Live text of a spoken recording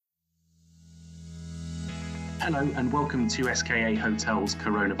Hello and welcome to SKA Hotels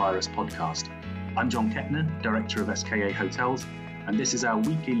Coronavirus Podcast. I'm John Kettner, Director of SKA Hotels, and this is our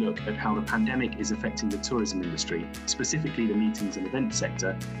weekly look at how the pandemic is affecting the tourism industry, specifically the meetings and events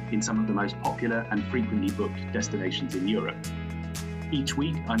sector, in some of the most popular and frequently booked destinations in Europe. Each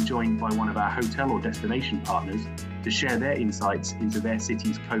week, I'm joined by one of our hotel or destination partners to share their insights into their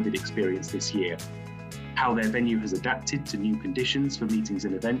city's COVID experience this year, how their venue has adapted to new conditions for meetings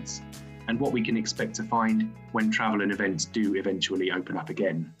and events, and what we can expect to find when travel and events do eventually open up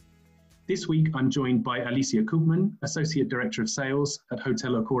again. This week, I'm joined by Alicia Koopman, Associate Director of Sales at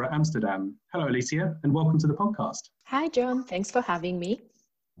Hotel Okura Amsterdam. Hello, Alicia, and welcome to the podcast. Hi, John. Thanks for having me.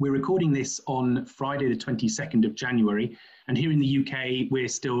 We're recording this on Friday, the 22nd of January, and here in the UK, we're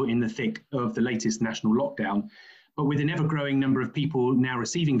still in the thick of the latest national lockdown. But with an ever-growing number of people now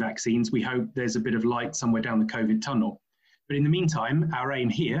receiving vaccines, we hope there's a bit of light somewhere down the COVID tunnel. But in the meantime, our aim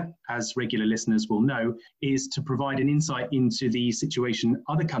here, as regular listeners will know, is to provide an insight into the situation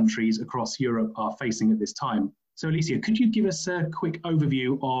other countries across Europe are facing at this time. So Alicia, could you give us a quick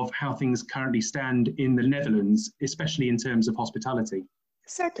overview of how things currently stand in the Netherlands, especially in terms of hospitality?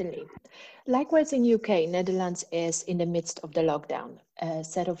 Certainly. Likewise in UK, Netherlands is in the midst of the lockdown. A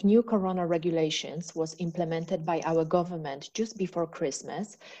set of new corona regulations was implemented by our government just before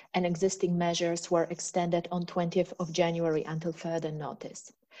Christmas, and existing measures were extended on 20th of January until further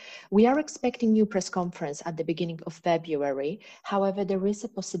notice. We are expecting new press conference at the beginning of February. However, there is a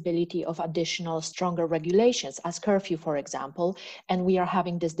possibility of additional stronger regulations as curfew, for example, and we are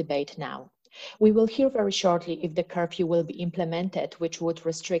having this debate now. We will hear very shortly if the curfew will be implemented, which would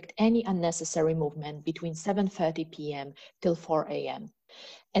restrict any unnecessary movement between 7:30 p.m. till 4 a.m.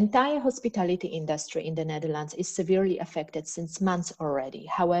 Entire hospitality industry in the Netherlands is severely affected since months already.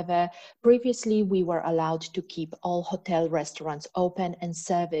 However, previously we were allowed to keep all hotel restaurants open and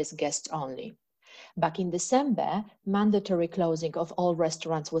service guests only. Back in December, mandatory closing of all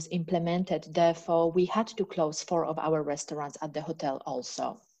restaurants was implemented. Therefore, we had to close 4 of our restaurants at the hotel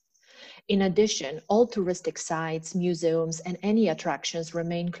also. In addition, all touristic sites, museums, and any attractions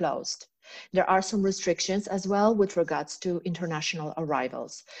remain closed. There are some restrictions as well with regards to international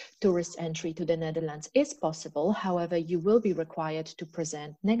arrivals. Tourist entry to the Netherlands is possible. However, you will be required to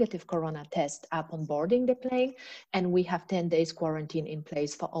present negative corona test upon boarding the plane, and we have 10 days quarantine in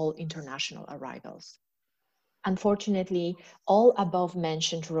place for all international arrivals. Unfortunately, all above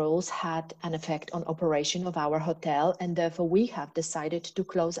mentioned rules had an effect on operation of our hotel, and therefore we have decided to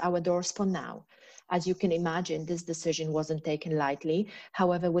close our doors for now. As you can imagine, this decision wasn't taken lightly.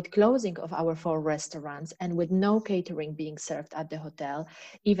 However, with closing of our 4 restaurants and with no catering being served at the hotel,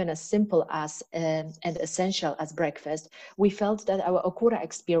 even as simple as and essential as breakfast, we felt that our Okura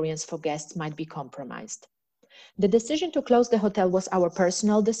experience for guests might be compromised. The decision to close the hotel was our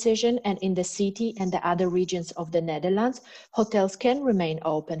personal decision, and in the city and the other regions of the Netherlands, hotels can remain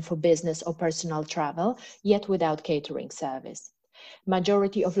open for business or personal travel, yet without catering service.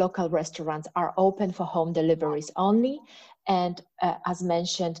 Majority of local restaurants are open for home deliveries only, and as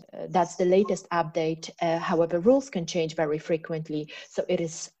mentioned, that's the latest update. However, rules can change very frequently, so it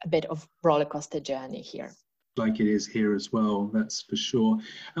is a bit of roller coaster journey here. Like it is here as well, that's for sure.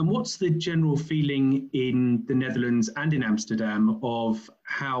 And what's the general feeling in the Netherlands and in Amsterdam of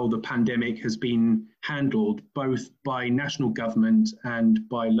how the pandemic has been handled, both by national government and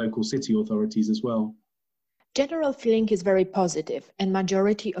by local city authorities as well? General feeling is very positive, and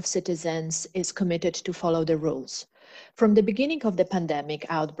majority of citizens is committed to follow the rules. From the beginning of the pandemic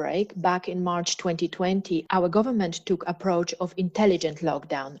outbreak, back in March 2020, our government took approach of intelligent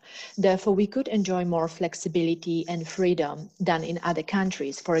lockdown. Therefore, we could enjoy more flexibility and freedom than in other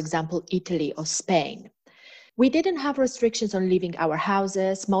countries, for example, Italy or Spain. We didn't have restrictions on leaving our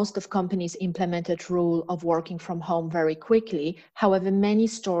houses. Most of companies implemented rule of working from home very quickly. However, many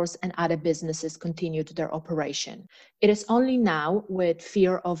stores and other businesses continued their operation. It is only now, with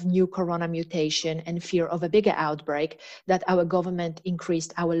fear of new corona mutation and fear of a bigger outbreak, that our government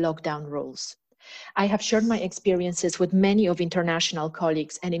increased our lockdown rules. I have shared my experiences with many of international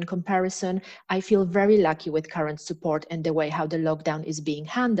colleagues, and in comparison, I feel very lucky with current support and the way how the lockdown is being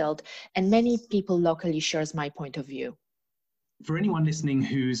handled, and many people locally shares my point of view. For anyone listening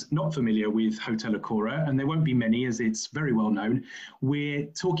who's not familiar with Hotel Okura, and there won't be many as it's very well known, we're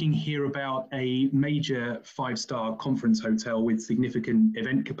talking here about a major 5-star conference hotel with significant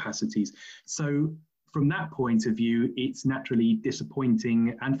event capacities. So from that point of view, it's naturally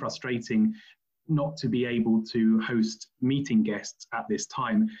disappointing and frustrating not to be able to host meeting guests at this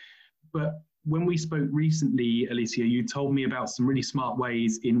time. But When we spoke recently, Alicia, you told me about some really smart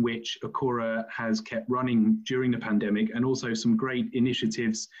ways in which Okura has kept running during the pandemic, and also some great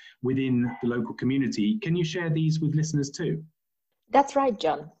initiatives within the local community. Can you share these with listeners too? That's right,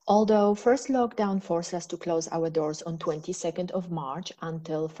 John. Although first lockdown forced us to close our doors on 22nd of March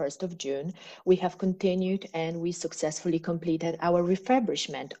until 1st of June, we have continued and we successfully completed our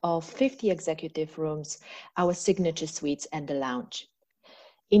refurbishment of 50 executive rooms, our signature suites and the lounge.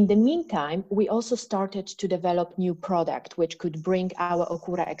 In the meantime, we also started to develop new product which could bring our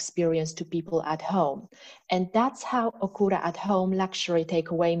Okura experience to people at home. And that's how Okura at Home luxury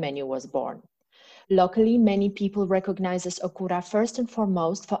takeaway menu was born. Locally, many people recognize Okura first and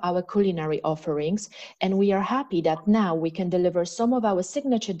foremost for our culinary offerings, and we are happy that now we can deliver some of our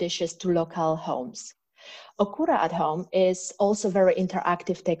signature dishes to local homes. Okura at Home is also a very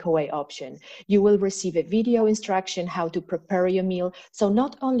interactive takeaway option. You will receive a video instruction how to prepare your meal, so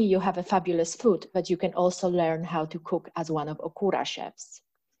not only you have a fabulous food, but you can also learn how to cook as one of Okura chefs.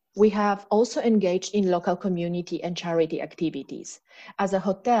 We have also engaged in local community and charity activities. As a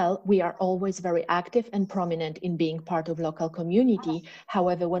hotel, we are always very active and prominent in being part of local community.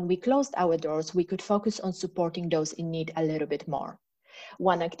 However, when we closed our doors, we could focus on supporting those in need a little bit more.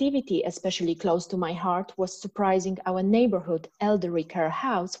 One activity especially close to my heart was surprising our neighborhood elderly care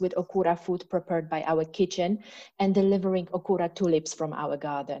house with Okura food prepared by our kitchen and delivering Okura tulips from our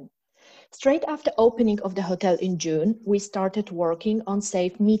garden. Straight after opening of the hotel in June, we started working on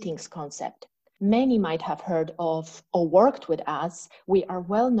safe meetings concept. Many might have heard of or worked with us. We are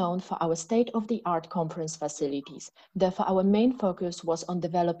well known for our state-of-the-art conference facilities. Therefore, our main focus was on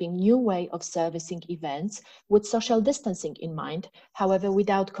developing new way of servicing events with social distancing in mind, however,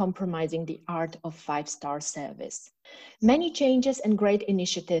 without compromising the art of five-star service. Many changes and great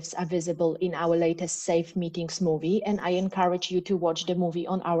initiatives are visible in our latest Safe Meetings movie, and I encourage you to watch the movie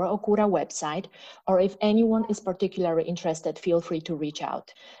on our Okura website, or if anyone is particularly interested, feel free to reach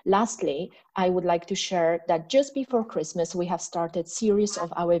out. Lastly, I would like to share that just before Christmas, we have started series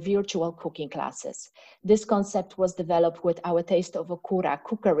of our virtual cooking classes. This concept was developed with our Taste of Okura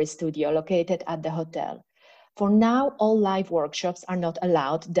cookery studio located at the hotel. For now, all live workshops are not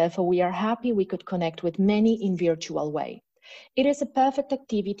allowed, therefore we are happy we could connect with many in virtual way. It is a perfect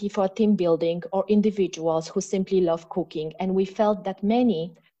activity for team building or individuals who simply love cooking, and we felt that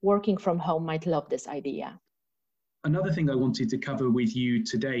many working from home might love this idea. Another thing I wanted to cover with you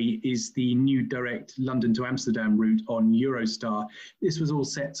today is the new direct London to Amsterdam route on Eurostar. This was all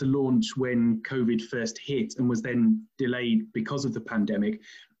set to launch when COVID first hit and was then delayed because of the pandemic.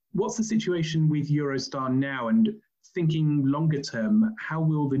 What's the situation with Eurostar now, and thinking longer term, how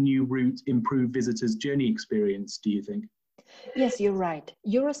will the new route improve visitors' journey experience, do you think? Yes, you're right.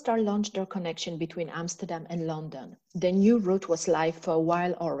 Eurostar launched their connection between Amsterdam and London. The new route was live for a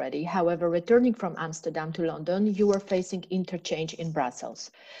while already. However, returning from Amsterdam to London, you were facing interchange in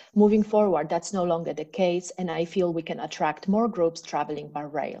Brussels. Moving forward, that's no longer the case, and I feel we can attract more groups traveling by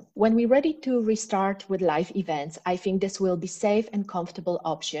rail. When we're ready to restart with live events, I think this will be safe and comfortable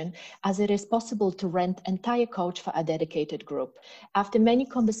option, as it is possible to rent entire coach for a dedicated group. After many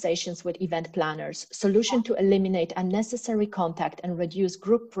conversations with event planners, solution to eliminate unnecessary contact and reduce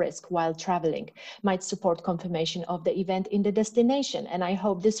group risk while traveling might support confirmation of the event in the destination, and I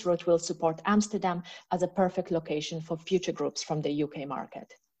hope this route will support Amsterdam as a perfect location for future groups from the UK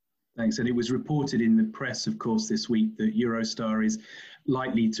market. Thanks. And it was reported in the press, of course, this week that Eurostar is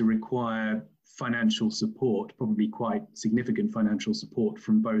likely to require financial support, probably quite significant financial support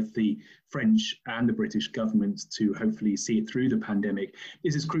from both the French and the British governments to hopefully see it through the pandemic.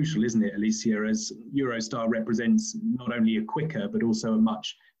 This is crucial, isn't it, Alicia, as Eurostar represents not only a quicker, but also a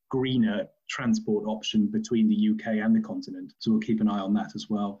much greener transport option between the UK and the continent. So we'll keep an eye on that as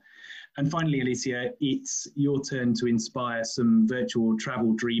well. And finally, Alicia, it's your turn to inspire some virtual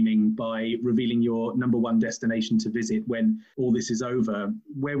travel dreaming by revealing your #1 destination to visit when all this is over.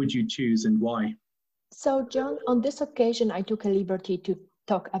 Where would you choose and why? So, John, on this occasion, I took a liberty to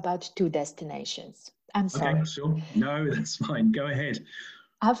talk about 2 destinations. I'm sorry. Okay, sure. No, that's fine. Go ahead.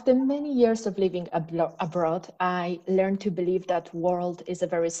 After many years of living abroad, I learned to believe that world is a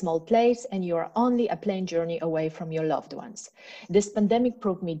very small place and you are only a plane journey away from your loved ones. This pandemic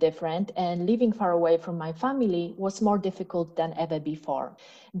proved me different, and living far away from my family was more difficult than ever before.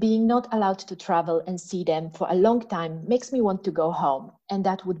 Being not allowed to travel and see them for a long time makes me want to go home, and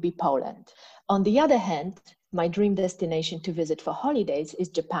that would be Poland. On the other hand, my dream destination to visit for holidays is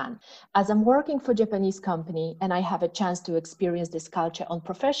Japan. As I'm working for a Japanese company and I have a chance to experience this culture on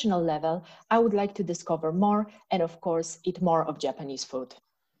professional level, I would like to discover more and, of course, eat more of Japanese food.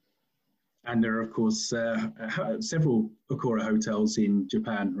 And there are, of course, several Okura hotels in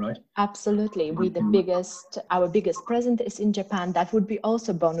Japan, right? Absolutely. Our biggest presence is in Japan. That would be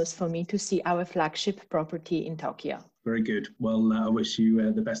also bonus for me to see our flagship property in Tokyo. Very good. Well, I wish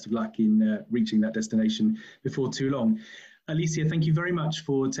you the best of luck in reaching that destination before too long. Alicia, thank you very much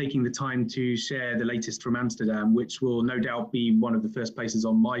for taking the time to share the latest from Amsterdam, which will no doubt be one of the first places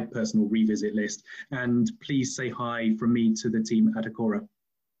on my personal revisit list. And please say hi from me to the team at Okura.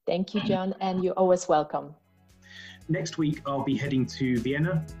 Thank you, John, and you're always welcome. Next week, I'll be heading to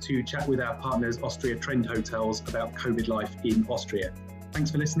Vienna to chat with our partners, Austria Trend Hotels, about COVID life in Austria. Thanks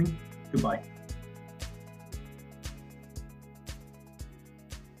for listening. Goodbye.